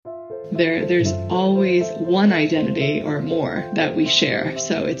There's always one identity or more that we share.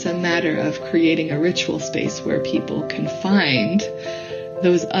 So it's a matter of creating a ritual space where people can find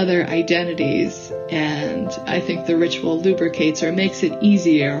those other identities. And I think the ritual lubricates or makes it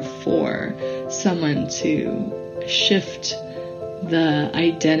easier for someone to shift the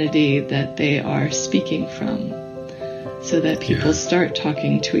identity that they are speaking from, so that people start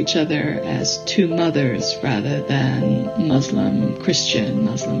talking to each other as two mothers rather than Muslim, Christian,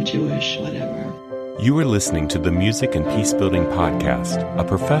 Muslim, Jewish, whatever. You are listening to the Music and Peacebuilding Podcast, a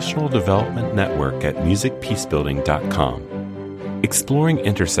professional development network at musicpeacebuilding.com. Exploring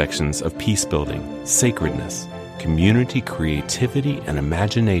intersections of peacebuilding, sacredness, community creativity, and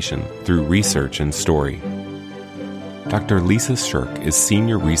imagination through research and story. Dr. Lisa Shirk is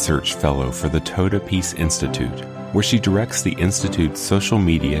Senior Research Fellow for the Toda Peace Institute, where she directs the Institute's social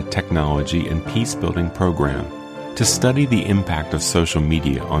media, technology, and peacebuilding program to study the impact of social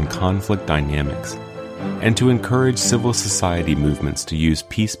media on conflict dynamics and to encourage civil society movements to use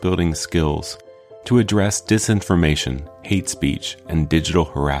peacebuilding skills to address disinformation, hate speech, and digital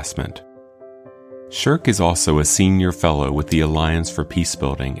harassment. Shirk is also a senior fellow with the Alliance for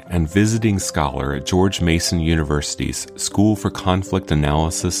Peacebuilding and visiting scholar at George Mason University's School for Conflict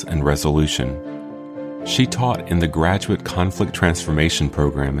Analysis and Resolution. She taught in the Graduate Conflict Transformation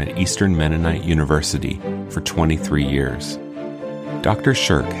Program at Eastern Mennonite University for 23 years. Dr.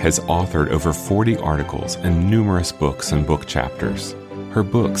 Shirk has authored over 40 articles and numerous books and book chapters. Her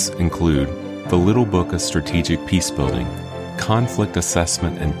books include The Little Book of Strategic Peacebuilding, Conflict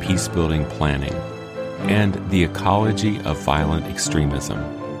Assessment and Peacebuilding Planning, and The Ecology of Violent Extremism.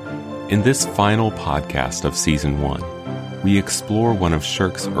 In this final podcast of Season 1, we explore one of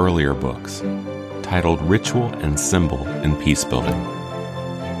Shirk's earlier books, titled Ritual and Symbol in Peacebuilding.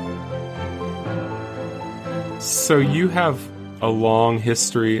 So you have a long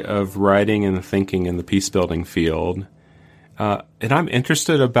history of writing and thinking in the peacebuilding field. And I'm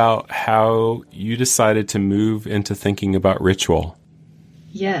interested about how you decided to move into thinking about ritual.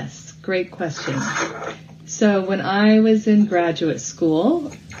 Yes, great question. So when I was in graduate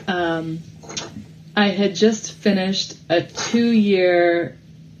school, I had just finished a 2-year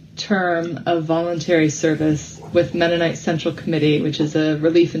term of voluntary service with Mennonite Central Committee, which is a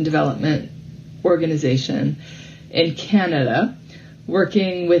relief and development organization in Canada,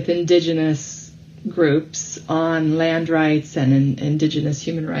 working with Indigenous groups on land rights and Indigenous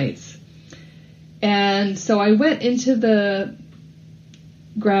human rights. And so I went into the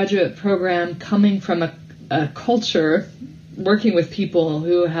graduate program coming from a culture working with people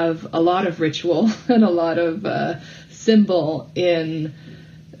who have a lot of ritual and a lot of symbol in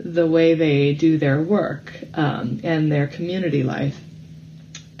the way they do their work and their community life.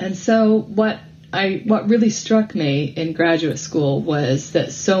 And so what really struck me in graduate school was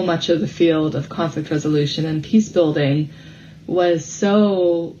that so much of the field of conflict resolution and peace building was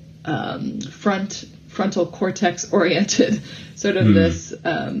so frontal cortex oriented, sort of this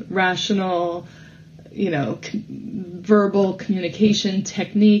rational, verbal communication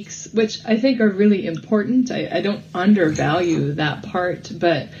techniques, which I think are really important. I don't undervalue that part,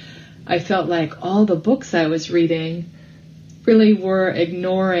 but I felt like all the books I was reading really were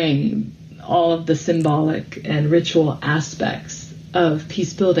ignoring all of the symbolic and ritual aspects of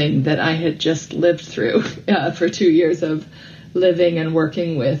peace building that I had just lived through for 2 years of living and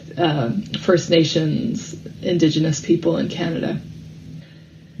working with First Nations Indigenous people in Canada.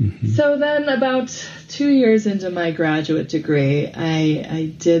 Mm-hmm. So then about 2 years into my graduate degree,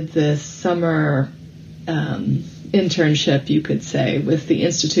 I did this summer internship, you could say, with the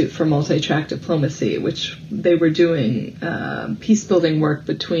Institute for Multi-Track Diplomacy, which they were doing peace building work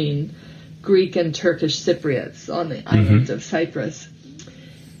between Greek and Turkish Cypriots on the island of Cyprus.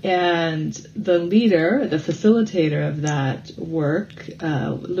 And the leader, the facilitator of that work,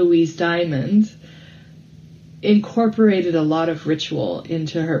 Louise Diamond, incorporated a lot of ritual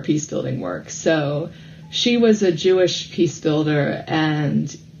into her peace building work. So she was a Jewish peace builder,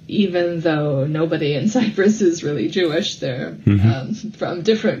 and even though nobody in Cyprus is really Jewish, they're from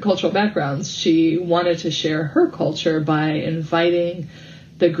different cultural backgrounds, she wanted to share her culture by inviting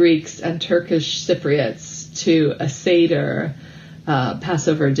the Greeks and Turkish Cypriots to a Seder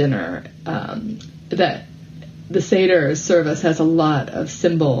Passover dinner. That the Seder service has a lot of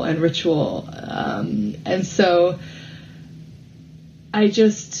symbol and ritual. And so I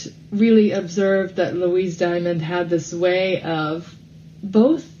just really observed that Louise Diamond had this way of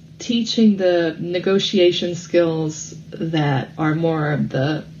both teaching the negotiation skills that are more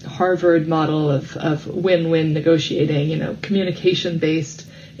the Harvard model of win-win negotiating, communication-based,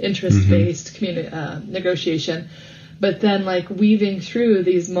 interest-based negotiation, But then like weaving through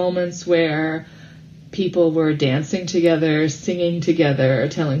these moments where people were dancing together, singing together,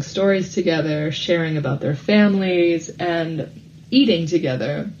 telling stories together, sharing about their families, and eating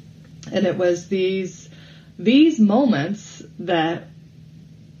together. And it was these moments that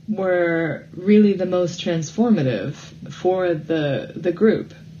were really the most transformative for the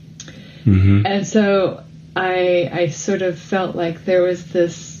group. Mm-hmm. And so I sort of felt like there was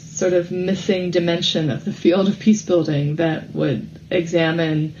this sort of missing dimension of the field of peace building that would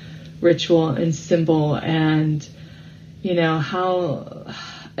examine ritual and symbol, and how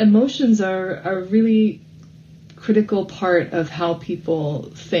emotions are a really critical part of how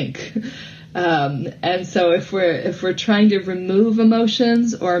people think. And so if we're trying to remove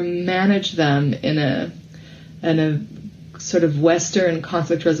emotions or manage them in a sort of Western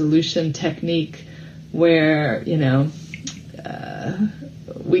conflict resolution technique where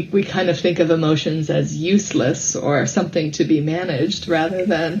we kind of think of emotions as useless or something to be managed rather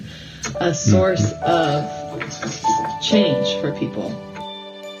than a source of change for people.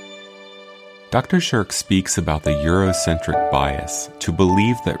 Dr. Shirk speaks about the Eurocentric bias to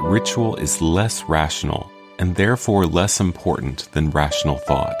believe that ritual is less rational and therefore less important than rational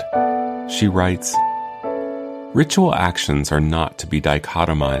thought. She writes, "Ritual actions are not to be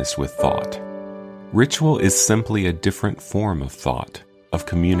dichotomized with thought. Ritual is simply a different form of thought, of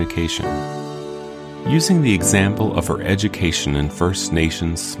communication." Using the example of her education in First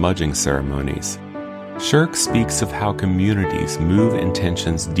Nations smudging ceremonies, Shirk speaks of how communities move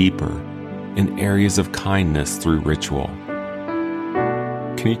intentions deeper in areas of kindness through ritual.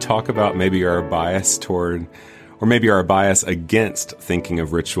 Can you talk about maybe our bias toward, or maybe our bias against thinking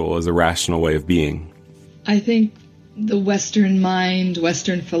of ritual as a rational way of being? I think the Western mind,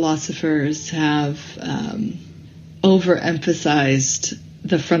 Western philosophers have overemphasized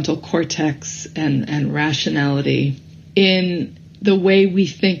the frontal cortex and rationality in the way we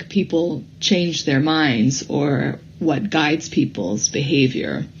think people change their minds or what guides people's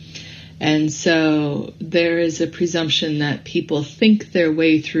behavior. And so there is a presumption that people think their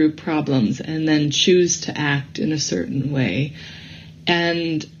way through problems and then choose to act in a certain way.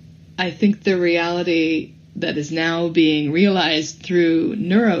 And I think the reality that is now being realized through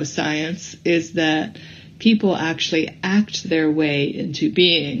neuroscience is that people actually act their way into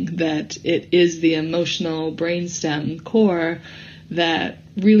being, that it is the emotional brainstem core that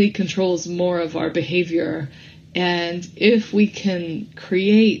really controls more of our behavior. And if we can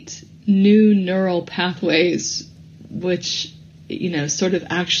create new neural pathways, which, sort of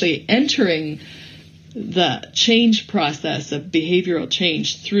actually entering the change process of behavioral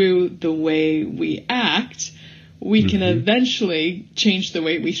change through the way we act, we can eventually change the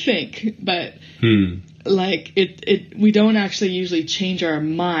way we think. But we don't actually usually change our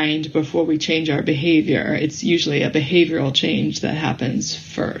mind before we change our behavior. It's usually a behavioral change that happens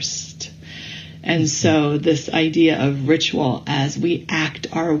first. And so this idea of ritual as we act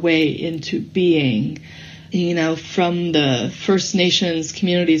our way into being, from the First Nations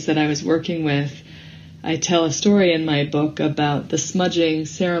communities that I was working with, I tell a story in my book about the smudging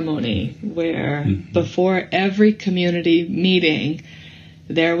ceremony where before every community meeting,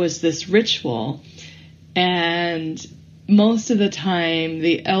 there was this ritual, and most of the time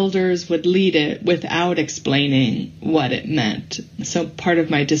the elders would lead it without explaining what it meant. So part of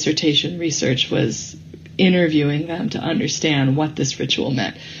my dissertation research was interviewing them to understand what this ritual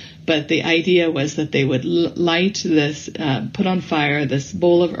meant. But the idea was that they would light this, put on fire this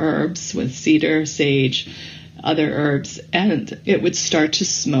bowl of herbs with cedar, sage, other herbs, and it would start to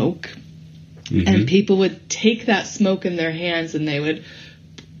smoke. And people would take that smoke in their hands and they would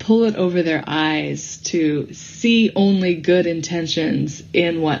pull it over their eyes to see only good intentions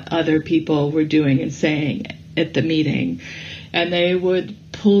in what other people were doing and saying at the meeting. And they would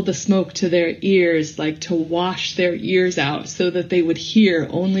pull the smoke to their ears, like to wash their ears out so that they would hear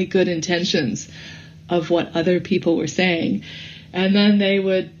only good intentions of what other people were saying. And then they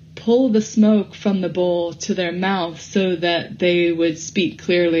would pull the smoke from the bowl to their mouth so that they would speak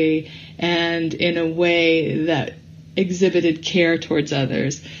clearly and in a way that exhibited care towards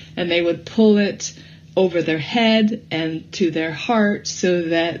others. And they would pull it over their head and to their heart so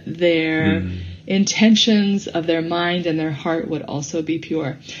that their intentions of their mind and their heart would also be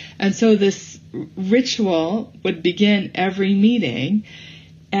pure. And so this ritual would begin every meeting.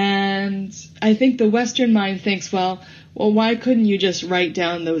 And I think the Western mind thinks, well, why couldn't you just write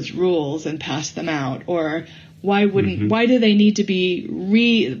down those rules and pass them out? Or why do they need to be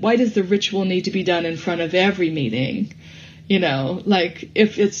why does the ritual need to be done in front of every meeting?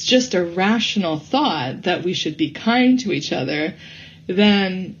 If it's just a rational thought that we should be kind to each other,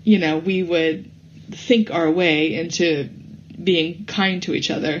 then, we would think our way into being kind to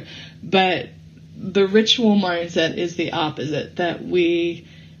each other. But the ritual mindset is the opposite, that we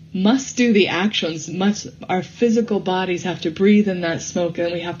must do the actions. Our physical bodies have to breathe in that smoke,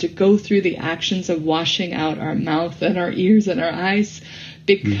 and we have to go through the actions of washing out our mouth and our ears and our eyes,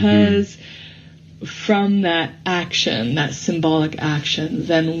 because from that action, that symbolic action,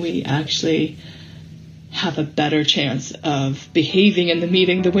 then we actually have a better chance of behaving in the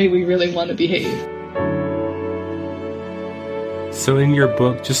meeting the way we really want to behave. So in your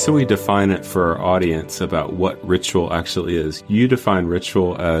book, just so we define it for our audience about what ritual actually is, you define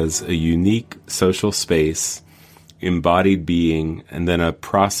ritual as a unique social space, embodied being, and then a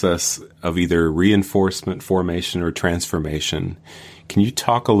process of either reinforcement, formation, or transformation. Can you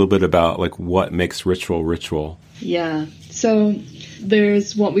talk a little bit about like what makes ritual? Yeah. So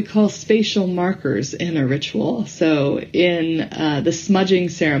there's what we call spatial markers in a ritual. So in the smudging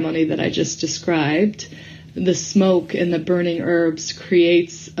ceremony that I just described, the smoke and the burning herbs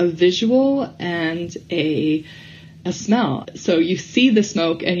creates a visual and a smell. So you see the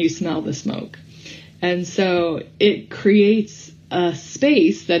smoke and you smell the smoke. And so it creates a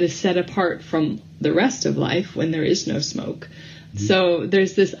space that is set apart from the rest of life when there is no smoke. So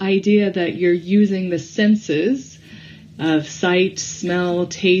there's this idea that you're using the senses of sight, smell,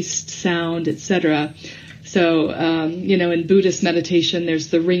 taste, sound, etc. So, in Buddhist meditation, there's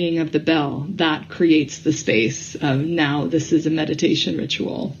the ringing of the bell. That creates the space of now this is a meditation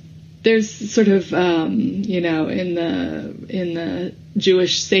ritual. There's sort of, in the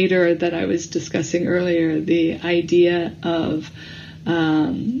Jewish Seder that I was discussing earlier, the idea of,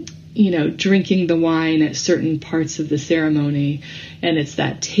 drinking the wine at certain parts of the ceremony, and it's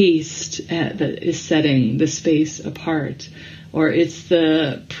that taste that is setting the space apart. Or it's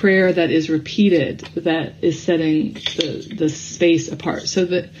the prayer that is repeated that is setting the space apart. So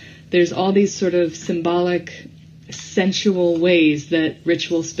that there's all these sort of symbolic, sensual ways that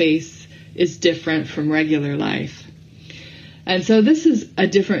ritual space is different from regular life. And so this is a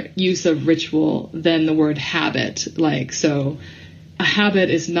different use of ritual than the word habit. So a habit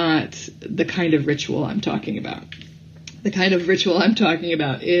is not the kind of ritual I'm talking about. The kind of ritual I'm talking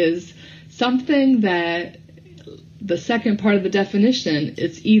about is something that the second part of the definition,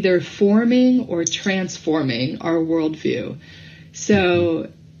 it's either forming or transforming our worldview. So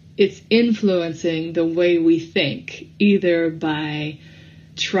it's influencing the way we think, either by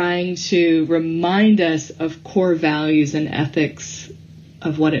trying to remind us of core values and ethics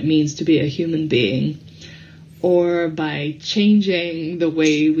of what it means to be a human being, or by changing the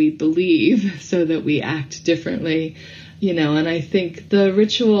way we believe so that we act differently. And I think the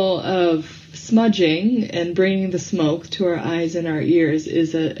ritual of smudging and bringing the smoke to our eyes and our ears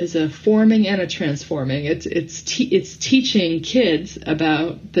is a forming and a transforming. It's teaching kids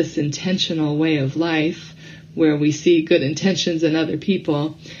about this intentional way of life where we see good intentions in other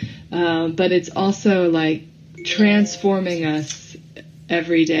people, but it's also like transforming us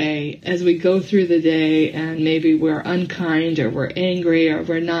every day as we go through the day, and maybe we're unkind or we're angry or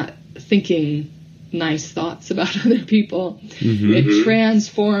we're not thinking nice thoughts about other people. It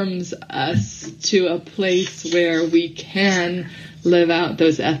transforms us to a place where we can live out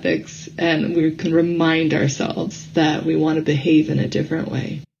those ethics and we can remind ourselves that we want to behave in a different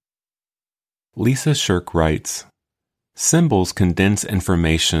way. Lisa Shirk writes, "Symbols condense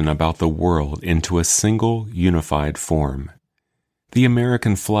information about the world into a single, unified form. The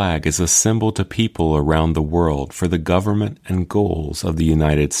American flag is a symbol to people around the world for the government and goals of the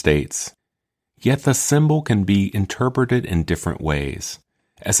United States. Yet the symbol can be interpreted in different ways,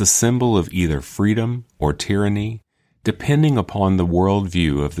 as a symbol of either freedom or tyranny, depending upon the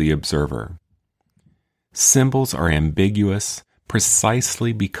worldview of the observer. Symbols are ambiguous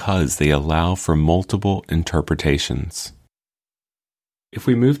precisely because they allow for multiple interpretations." If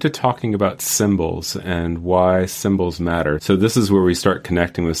we move to talking about symbols and why symbols matter, so this is where we start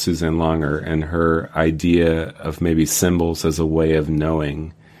connecting with Suzanne Langer and her idea of maybe symbols as a way of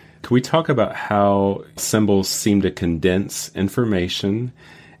knowing. Can we talk about how symbols seem to condense information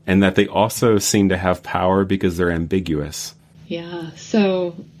and that they also seem to have power because they're ambiguous? Yeah,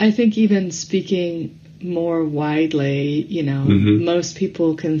 so I think even speaking more widely, most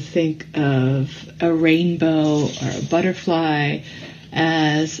people can think of a rainbow or a butterfly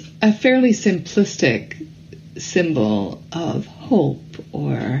as a fairly simplistic symbol of hope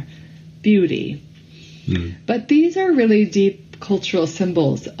or beauty. But these are really deep cultural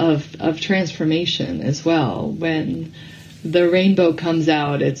symbols of transformation as well. When the rainbow comes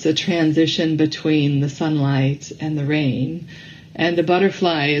out, it's a transition between the sunlight and the rain. And the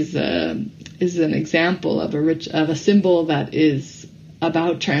butterfly is an example of a symbol that is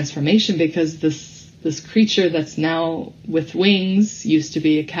about transformation, because this creature that's now with wings, used to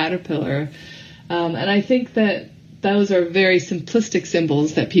be a caterpillar. And I think that those are very simplistic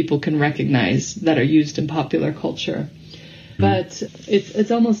symbols that people can recognize that are used in popular culture. But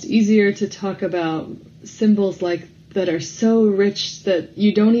it's almost easier to talk about symbols like that are so rich that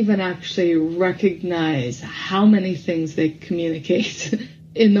you don't even actually recognize how many things they communicate.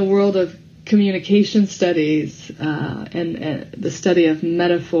 In the world of communication studies and the study of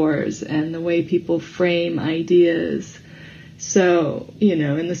metaphors and the way people frame ideas. So,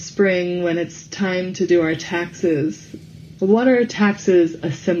 in the spring when it's time to do our taxes, what are taxes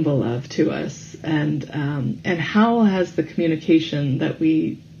a symbol of to us? And how has the communication that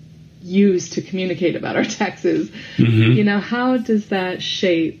we use to communicate about our taxes, how does that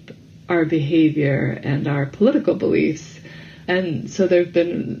shape our behavior and our political beliefs? And so there have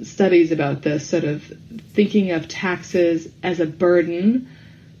been studies about this, sort of thinking of taxes as a burden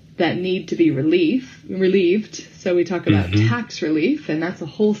that need to be relieved. So we talk about tax relief, and that's a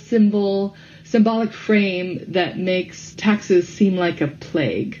whole symbolic frame that makes taxes seem like a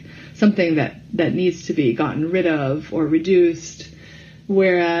plague, something that needs to be gotten rid of or reduced.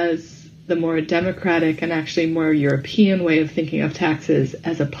 Whereas the more democratic and actually more European way of thinking of taxes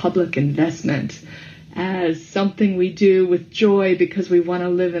as a public investment, as something we do with joy because we want to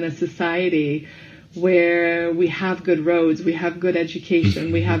live in a society where we have good roads, we have good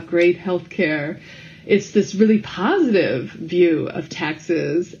education, we have great health care. It's this really positive view of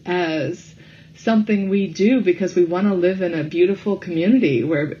taxes as something we do because we want to live in a beautiful community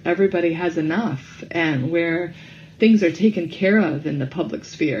where everybody has enough and where things are taken care of in the public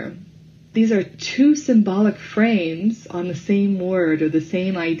sphere. These are two symbolic frames on the same word or the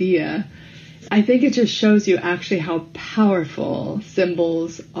same idea. I think it just shows you actually how powerful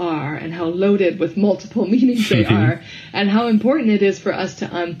symbols are and how loaded with multiple meanings they are, and how important it is for us to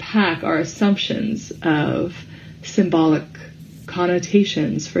unpack our assumptions of symbolic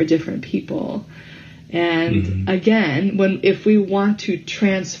connotations for different people. And again, if we want to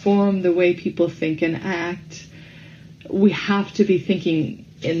transform the way people think and act, we have to be thinking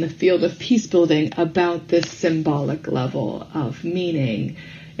in the field of peace building about this symbolic level of meaning.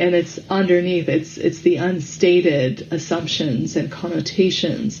 And it's underneath, it's the unstated assumptions and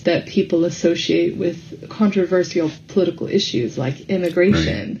connotations that people associate with controversial political issues like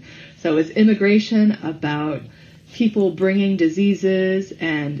immigration. Right. So is immigration about people bringing diseases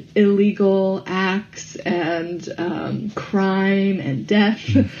and illegal acts and crime and death?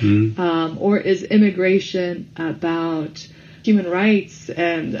 Or is immigration about human rights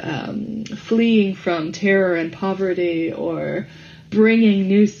and fleeing from terror and poverty, or bringing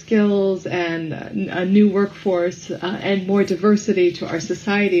new skills and a new workforce and more diversity to our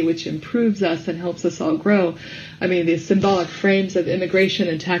society, which improves us and helps us all grow? I mean, the symbolic frames of immigration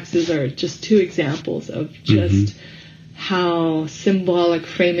and taxes are just two examples of just how symbolic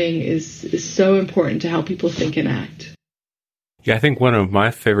framing is so important to how people think and act. Yeah, I think one of my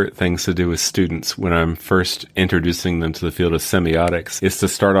favorite things to do with students when I'm first introducing them to the field of semiotics is to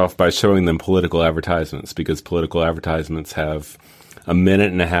start off by showing them political advertisements, because political advertisements have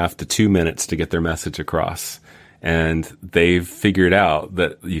 1.5 to 2 minutes to get their message across. And they've figured out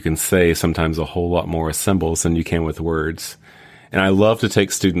that you can say sometimes a whole lot more with symbols than you can with words. And I love to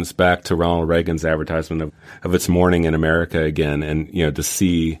take students back to Ronald Reagan's advertisement of It's Morning in America again, and, to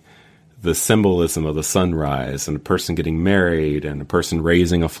see the symbolism of the sunrise and a person getting married and a person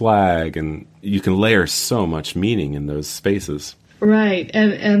raising a flag. And you can layer so much meaning in those spaces. Right.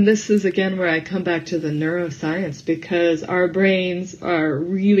 And this is, again, where I come back to the neuroscience, because our brains are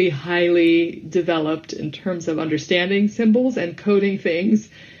really highly developed in terms of understanding symbols and coding things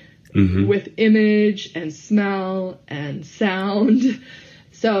with image and smell and sound.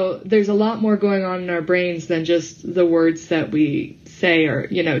 So there's a lot more going on in our brains than just the words that we say, or,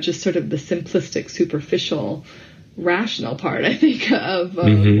 just sort of the simplistic, superficial, rational part, I think, of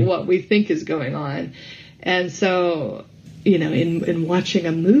what we think is going on. And so, in watching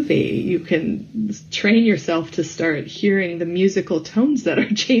a movie, you can train yourself to start hearing the musical tones that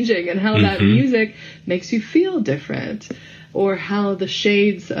are changing and how that music makes you feel different, or how the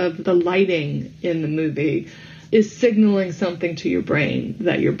shades of the lighting in the movie is signaling something to your brain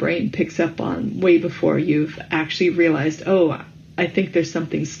that your brain picks up on way before you've actually realized, oh, I think there's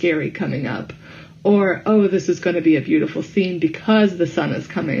something scary coming up. Or, oh, this is going to be a beautiful scene because the sun is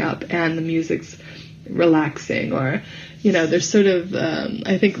coming up and the music's relaxing. Or, there's sort of,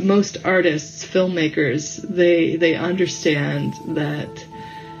 I think most artists, filmmakers, they understand that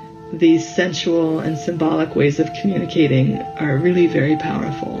these sensual and symbolic ways of communicating are really very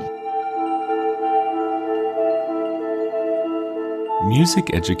powerful.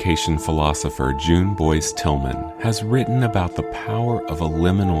 Music education philosopher June Boyce Tillman has written about the power of a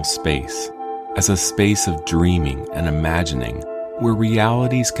liminal space as a space of dreaming and imagining where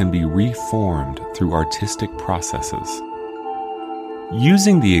realities can be reformed through artistic processes.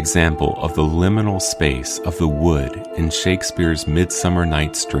 Using the example of the liminal space of the wood in Shakespeare's Midsummer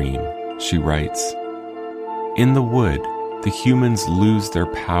Night's Dream, she writes, "In the wood, the humans lose their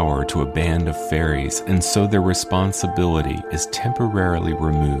power to a band of fairies, and so their responsibility is temporarily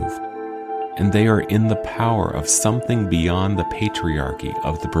removed, and they are in the power of something beyond the patriarchy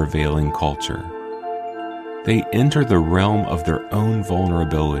of the prevailing culture. They enter the realm of their own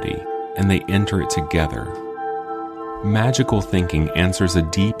vulnerability, and they enter it together. Magical thinking answers a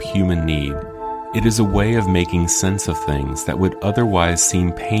deep human need. It is a way of making sense of things that would otherwise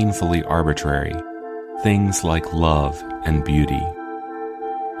seem painfully arbitrary, things like love and beauty.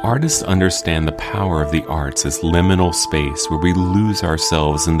 Artists understand the power of the arts as liminal space where we lose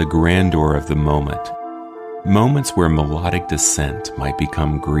ourselves in the grandeur of the moment. Moments where melodic descent might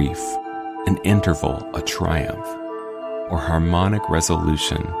become grief, an interval a triumph, or harmonic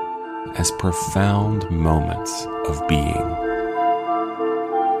resolution as profound moments of being."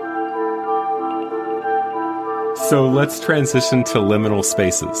 So let's transition to liminal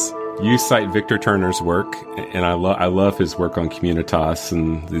spaces. You cite Victor Turner's work, and I love his work on communitas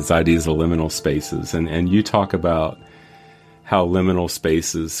and these ideas of liminal spaces. And you talk about how liminal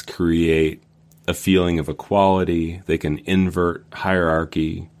spaces create a feeling of equality. They can invert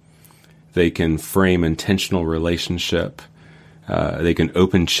hierarchy. They can frame intentional relationship. They can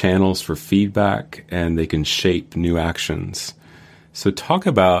open channels for feedback, and they can shape new actions. So talk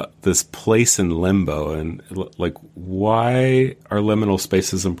about this place in limbo and like, why are liminal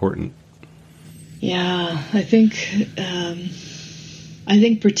spaces important? Yeah, I think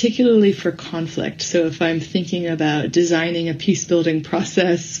particularly for conflict. So if I'm thinking about designing a peace building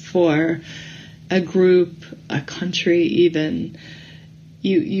process for a group, a country, even,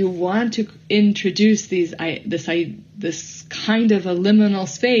 you want to introduce this kind of a liminal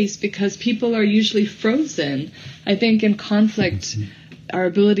space because people are usually frozen. I think in conflict, our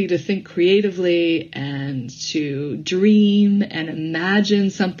ability to think creatively and to dream and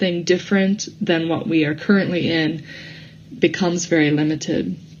imagine something different than what we are currently in becomes very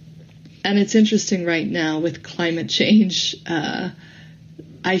limited. And it's interesting right now with climate change.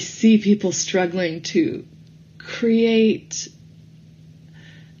 I see people struggling to create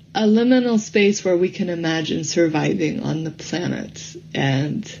a liminal space where we can imagine surviving on the planet.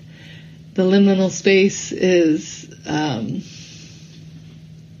 And the liminal space is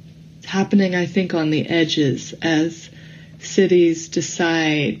happening, I think, on the edges as cities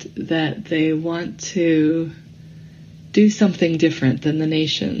decide that they want to do something different than the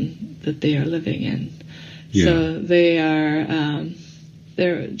nation that they are living in. Yeah. So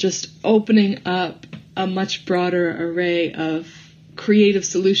they're just opening up a much broader array of creative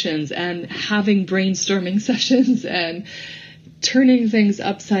solutions and having brainstorming sessions and turning things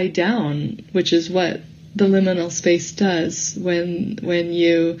upside down, which is what the liminal space does when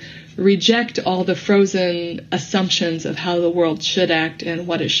you reject all the frozen assumptions of how the world should act and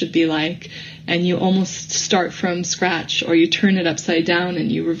what it should be like, and you almost start from scratch, or you turn it upside down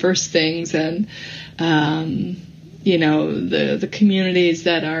and you reverse things. And the communities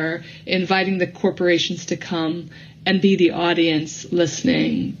that are inviting the corporations to come and be the audience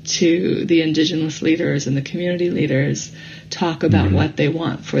listening to the indigenous leaders and the community leaders talk about what they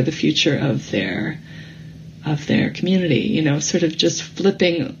want for the future of their community, sort of just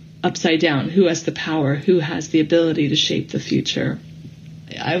flipping upside down. Who has the power? Who has the ability to shape the future?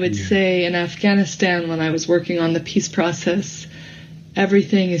 I would say in Afghanistan, when I was working on the peace process,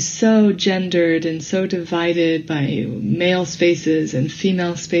 everything is so gendered and so divided by male spaces and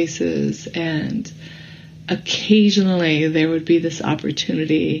female spaces, and occasionally there would be this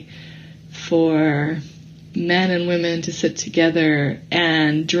opportunity for men and women to sit together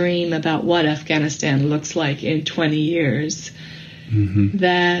and dream about what Afghanistan looks like in 20 years. Mm-hmm.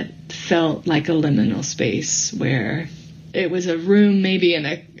 That felt like a liminal space where it was a room, maybe in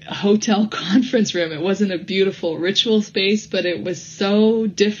a hotel conference room. It wasn't a beautiful ritual space, but it was so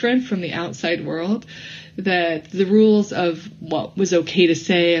different from the outside world that the rules of what was okay to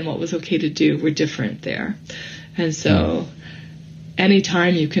say and what was okay to do were different there. And so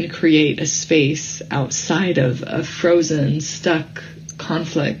anytime you can create a space outside of a frozen, stuck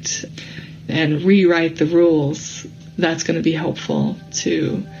conflict and rewrite the rules, that's going to be helpful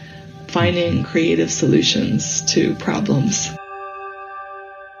to finding creative solutions to problems.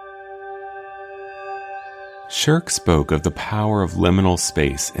 Shirk spoke of the power of liminal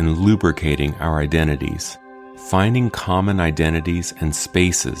space in lubricating our identities, finding common identities and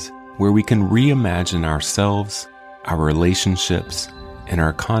spaces where we can reimagine ourselves, our relationships, and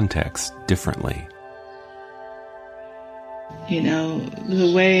our context differently. You know,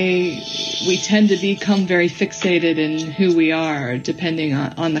 the way we tend to become very fixated in who we are depending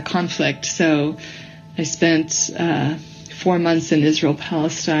on the conflict. So I spent 4 months in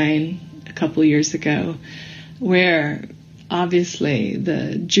Israel-Palestine a couple years ago, where obviously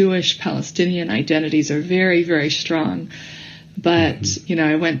the Jewish-Palestinian identities are very, very strong. But, you know,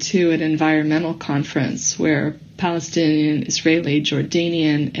 I went to an environmental conference where Palestinian, Israeli,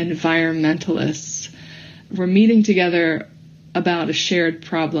 Jordanian environmentalists were meeting together about a shared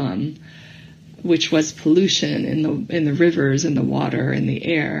problem, which was pollution in the rivers, in the water, in the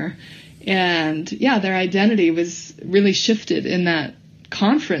air. And yeah, their identity was really shifted in that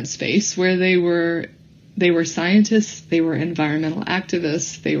conference space where they were scientists, they were environmental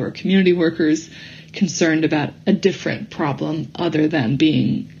activists, they were community workers concerned about a different problem other than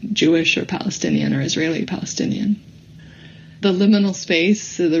being Jewish or Palestinian or Israeli Palestinian. The liminal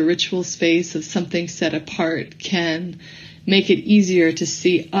space, the ritual space of something set apart, can make it easier to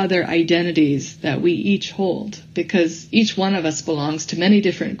see other identities that we each hold, because each one of us belongs to many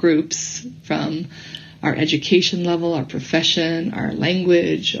different groups, from our education level, our profession, our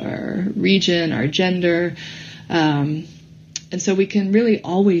language, our region, our gender. And so we can really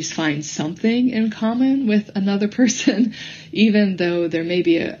always find something in common with another person, even though there may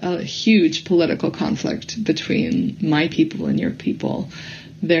be a huge political conflict between my people and your people.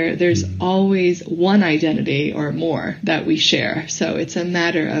 There's always one identity or more that we share. So it's a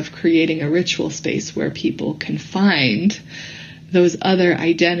matter of creating a ritual space where people can find those other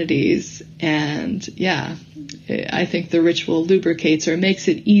identities. And yeah, I think the ritual lubricates or makes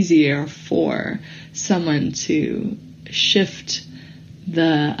it easier for someone to shift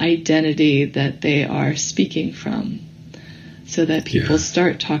the identity that they are speaking from, so that people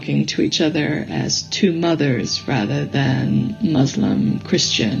start talking to each other as two mothers rather than Muslim,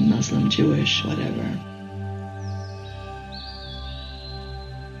 Christian, Muslim, Jewish, whatever.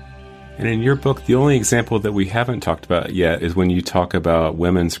 And in your book, the only example that we haven't talked about yet is when you talk about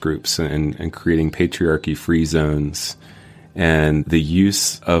women's groups and creating patriarchy-free zones and the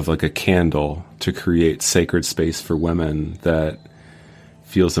use of like a candle to create sacred space for women that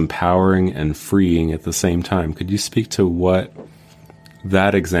feels empowering and freeing at the same time. Could you speak to what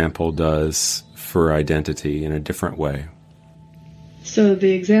that example does for identity in a different way? So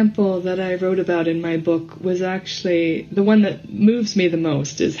the example that I wrote about in my book was actually the one that moves me the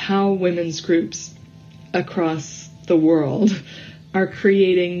most, is how women's groups across the world are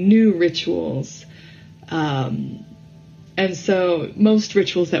creating new rituals. And so most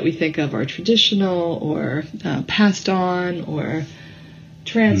rituals that we think of are traditional or passed on or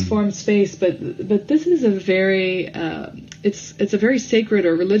transformed space, but this is a very it's a very sacred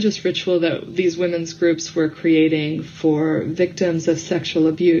or religious ritual that these women's groups were creating for victims of sexual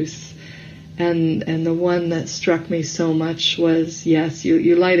abuse. And the one that struck me so much was, yes,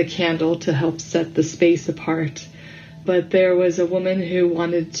 you light a candle to help set the space apart, but there was a woman who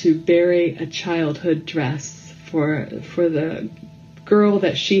wanted to bury a childhood dress for the girl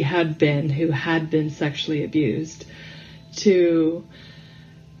that she had been, who had been sexually abused, to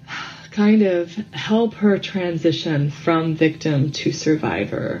kind of help her transition from victim to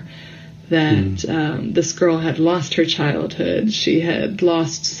survivor. That this girl had lost her childhood. She had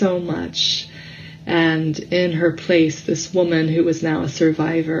lost so much. And in her place, this woman who was now a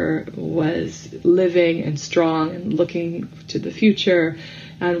survivor was living and strong and looking to the future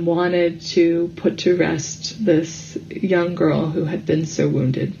and wanted to put to rest this young girl who had been so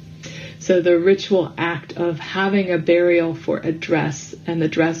wounded. So the ritual act of having a burial for a dress, and the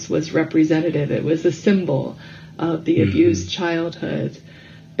dress was representative. It was a symbol of the abused childhood.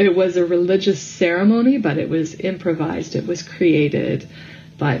 It was a religious ceremony, but it was improvised. It was created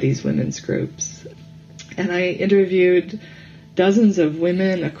by these women's groups. And I interviewed dozens of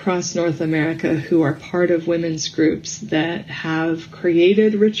women across North America who are part of women's groups that have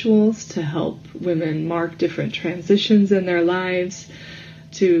created rituals to help women mark different transitions in their lives,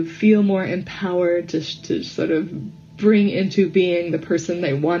 to feel more empowered, to sort of bring into being the person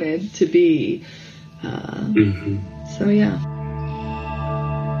they wanted to be. So, yeah.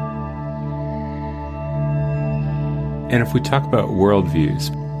 And if we talk about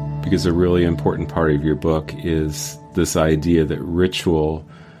worldviews, because a really important part of your book is this idea that ritual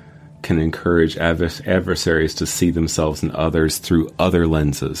can encourage adversaries to see themselves and others through other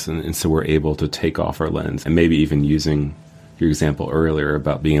lenses. And so we're able to take off our lens, and maybe even using your example earlier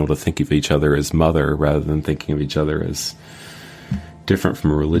about being able to think of each other as mother rather than thinking of each other as different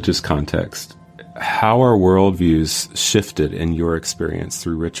from a religious context. how are worldviews shifted in your experience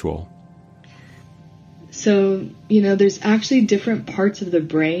through ritual? So, there's actually different parts of the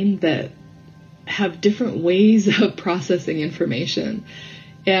brain that have different ways of processing information.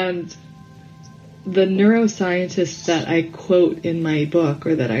 And the neuroscientists that I quote in my book,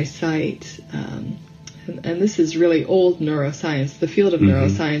 or that I cite, and this is really old neuroscience. The field of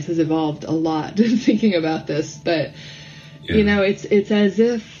neuroscience has evolved a lot in thinking about this, but it's as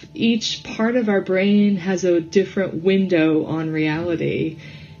if each part of our brain has a different window on reality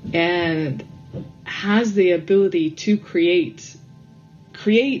and has the ability to create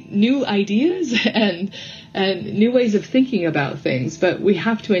new ideas and new ways of thinking about things, but we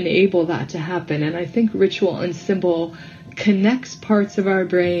have to enable that to happen. And I think ritual and symbol connects parts of our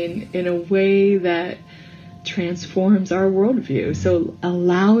brain in a way that transforms our worldview, so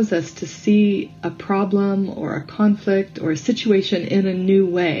allows us to see a problem or a conflict or a situation in a new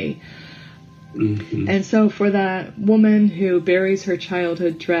way. And so for that woman who buries her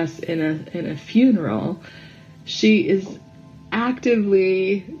childhood dress in a funeral, she is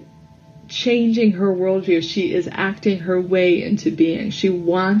actively changing her worldview. She is acting her way into being. She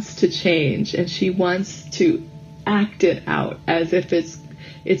wants to change, and she wants to act it out as if it's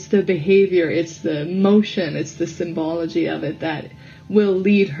the behavior, it's the motion, it's the symbology of it that will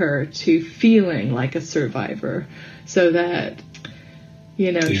lead her to feeling like a survivor, so that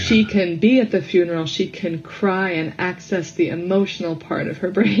she can be at the funeral, she can cry and access the emotional part of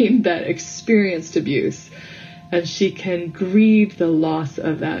her brain that experienced abuse, and she can grieve the loss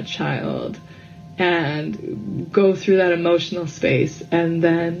of that child and go through that emotional space, and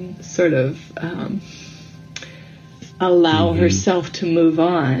then sort of allow herself to move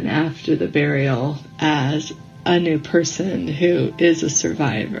on after the burial as a new person who is a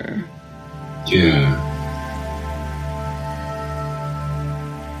survivor.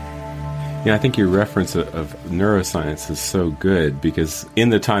 Yeah, I think your reference of neuroscience is so good, because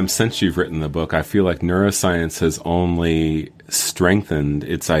in the time since you've written the book, I feel like neuroscience has only strengthened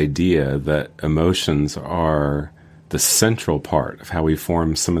its idea that emotions are the central part of how we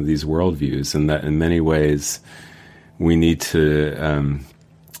form some of these worldviews, and that in many ways we need to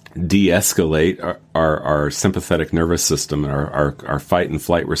de-escalate our sympathetic nervous system, our fight and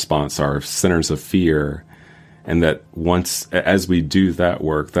flight response, our centers of fear. And that as we do that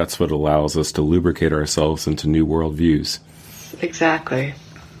work, that's what allows us to lubricate ourselves into new worldviews. Exactly.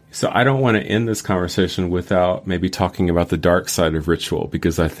 So I don't want to end this conversation without maybe talking about the dark side of ritual,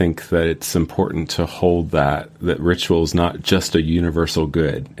 because I think that it's important to hold that ritual is not just a universal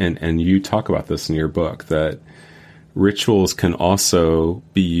good. And you talk about this in your book, that rituals can also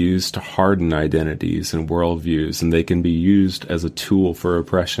be used to harden identities and worldviews, and they can be used as a tool for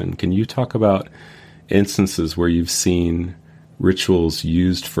oppression. Can you talk about instances where you've seen rituals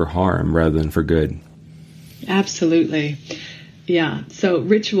used for harm rather than for good? Absolutely. Yeah. So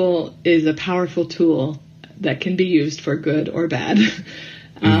ritual is a powerful tool that can be used for good or bad.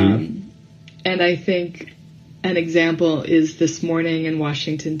 And I think an example is this morning in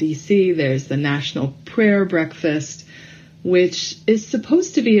Washington, D.C., there's the National Prayer Breakfast, which is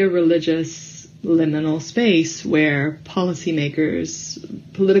supposed to be a religious liminal space where policymakers,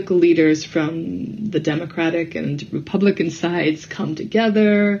 political leaders from the Democratic and Republican sides come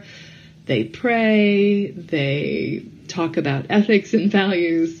together, they pray, they talk about ethics and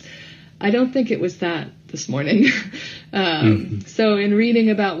values. I don't think it was that this morning. So in reading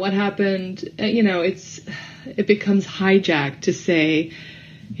about what happened, it becomes hijacked to say,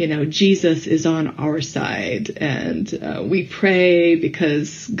 Jesus is on our side, and we pray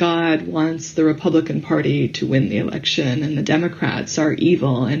because God wants the Republican Party to win the election, and the Democrats are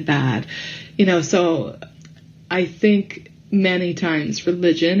evil and bad. So I think many times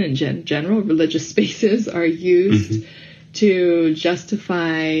religion and general religious spaces are used to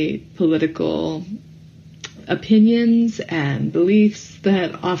justify political opinions and beliefs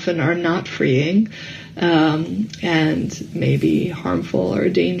that often are not freeing, and maybe harmful or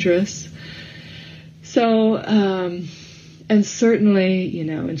dangerous. So, and certainly,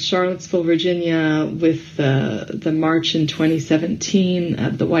 in Charlottesville, Virginia, with the march in 2017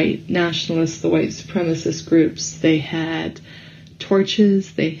 of the white nationalists, the white supremacist groups, they had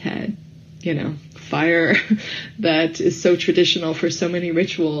torches, they had, fire that is so traditional for so many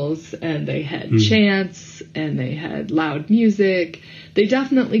rituals, and they had chants, and they had loud music. They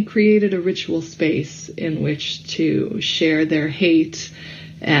definitely created a ritual space in which to share their hate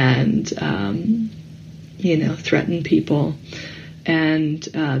and, threaten people. And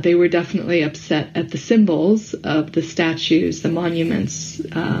they were definitely upset at the symbols of the statues, the monuments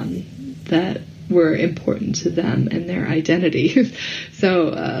that were important to them and their identity.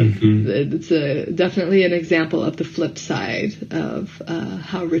 So it's definitely an example of the flip side of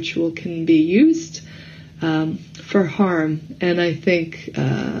how ritual can be used for harm. And I think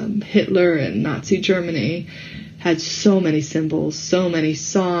Hitler and Nazi Germany had so many symbols, so many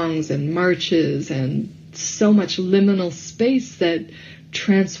songs and marches, and so much liminal space that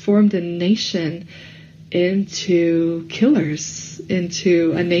transformed a nation into killers,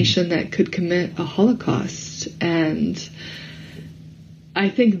 into a nation that could commit a Holocaust. And I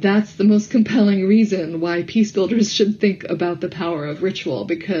think that's the most compelling reason why peace builders should think about the power of ritual,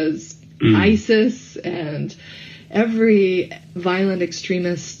 because ISIS and every violent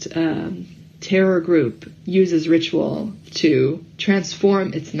extremist terror group uses ritual to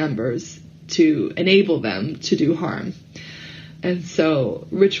transform its members, to enable them to do harm. And so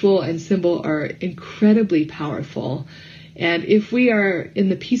ritual and symbol are incredibly powerful. And if we are in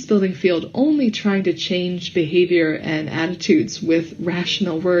the peace-building field only trying to change behavior and attitudes with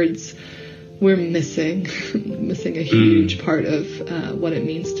rational words, we're missing a huge part of what it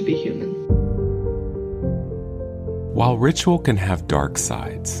means to be human. While ritual can have dark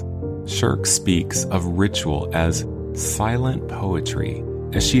sides, Shirk speaks of ritual as silent poetry,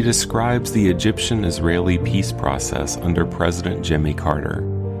 as she describes the Egyptian-Israeli peace process under President Jimmy Carter.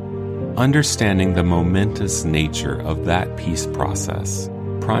 Understanding the momentous nature of that peace process,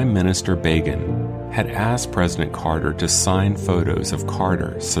 Prime Minister Begin had asked President Carter to sign photos of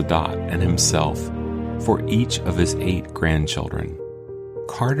Carter, Sadat, and himself for each of his 8 grandchildren.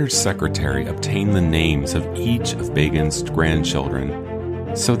 Carter's secretary obtained the names of each of Begin's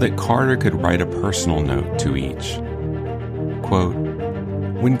grandchildren so that Carter could write a personal note to each. Quote,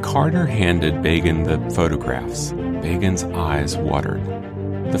 "When Carter handed Begin the photographs, Begin's eyes watered.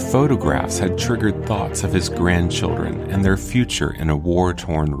 The photographs had triggered thoughts of his grandchildren and their future in a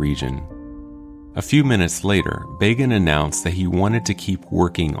war-torn region. A few minutes later, Begin announced that he wanted to keep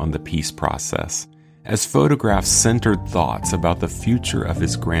working on the peace process, as photographs centered thoughts about the future of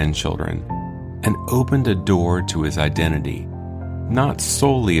his grandchildren and opened a door to his identity, not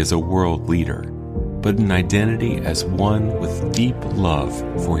solely as a world leader, but an identity as one with deep love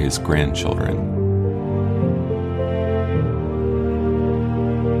for his grandchildren."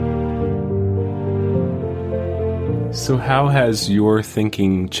 So how has your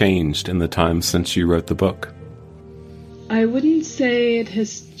thinking changed in the time since you wrote the book? I wouldn't say it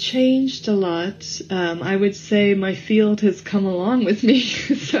has changed a lot. I would say my field has come along with me.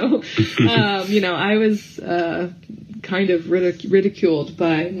 So, I was kind of ridiculed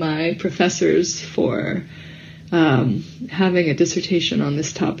by my professors for having a dissertation on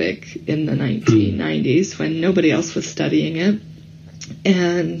this topic in the 1990s when nobody else was studying it.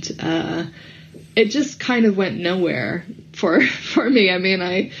 And it just kind of went nowhere for me. I mean,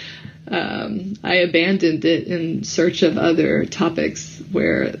 I abandoned it in search of other topics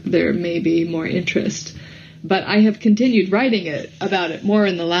where there may be more interest. But I have continued writing about it more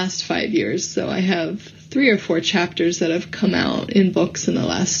in the last 5 years. So I have 3 or 4 chapters that have come out in books in the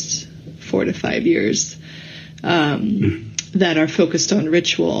last 4 to 5 years that are focused on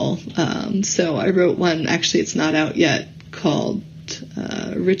ritual. So I wrote one, actually it's not out yet, called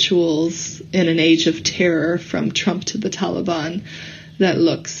Rituals in an Age of Terror, From Trump to the Taliban, that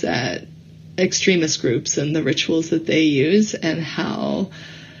looks at extremist groups and the rituals that they use and how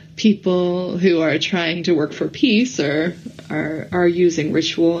people who are trying to work for peace are using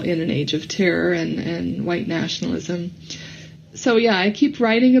ritual in an age of terror and white nationalism. So yeah, I keep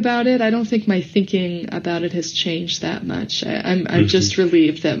writing about it. I don't think my thinking about it has changed that much. I'm just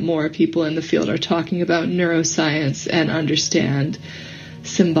relieved that more people in the field are talking about neuroscience and understand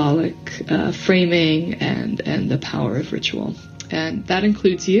symbolic framing and the power of ritual. And that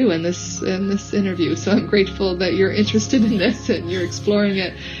includes you in this interview. So I'm grateful that you're interested in this and you're exploring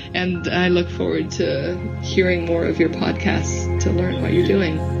it. And I look forward to hearing more of your podcasts to learn what you're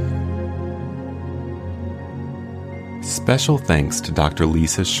doing. Special thanks to Dr.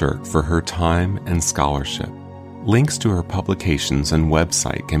 Lisa Shirk for her time and scholarship. Links to her publications and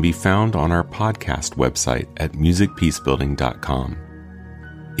website can be found on our podcast website at musicpeacebuilding.com.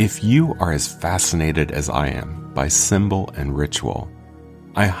 If you are as fascinated as I am by symbol and ritual,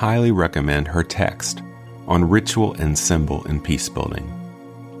 I highly recommend her text on ritual and symbol in peace building,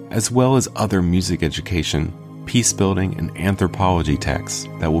 as well as other music education, peace building, and anthropology texts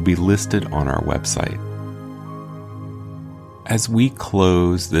that will be listed on our website. As we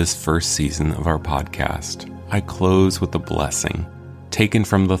close this first season of our podcast, I close with a blessing taken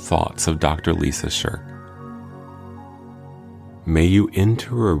from the thoughts of Dr. Lisa Shirk. May you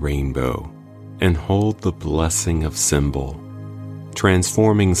enter a rainbow and hold the blessing of symbol,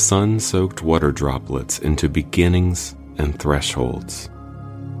 transforming sun-soaked water droplets into beginnings and thresholds,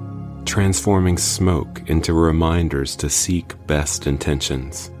 transforming smoke into reminders to seek best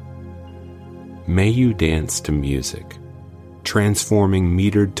intentions. May you dance to music, transforming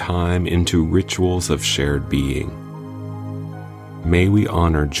metered time into rituals of shared being. May we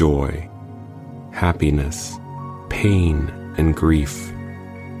honor joy, happiness, pain, and grief,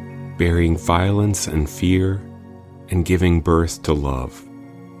 bearing violence and fear, and giving birth to love.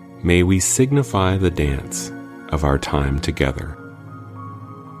 May we signify the dance of our time together.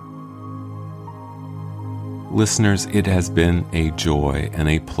 Listeners, it has been a joy and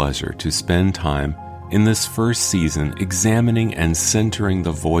a pleasure to spend time in this first season examining and centering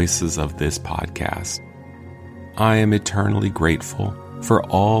the voices of this podcast. I am eternally grateful for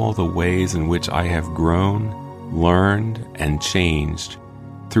all the ways in which I have grown, learned, and changed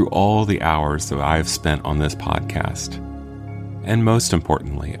through all the hours that I have spent on this podcast. And most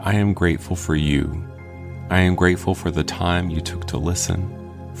importantly, I am grateful for you. I am grateful for the time you took to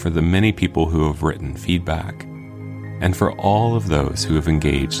listen, for the many people who have written feedback, and for all of those who have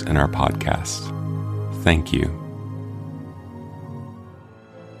engaged in our podcast. Thank you.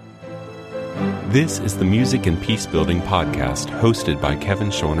 This is the Music and Peace Building podcast hosted by Kevin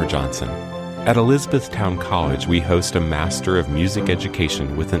Shorner Johnson. At Elizabethtown College, we host a Master of Music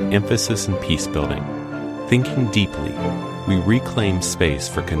Education with an emphasis in peace building. Thinking deeply, we reclaim space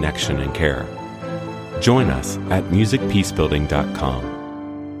for connection and care. Join us at musicpeacebuilding.com.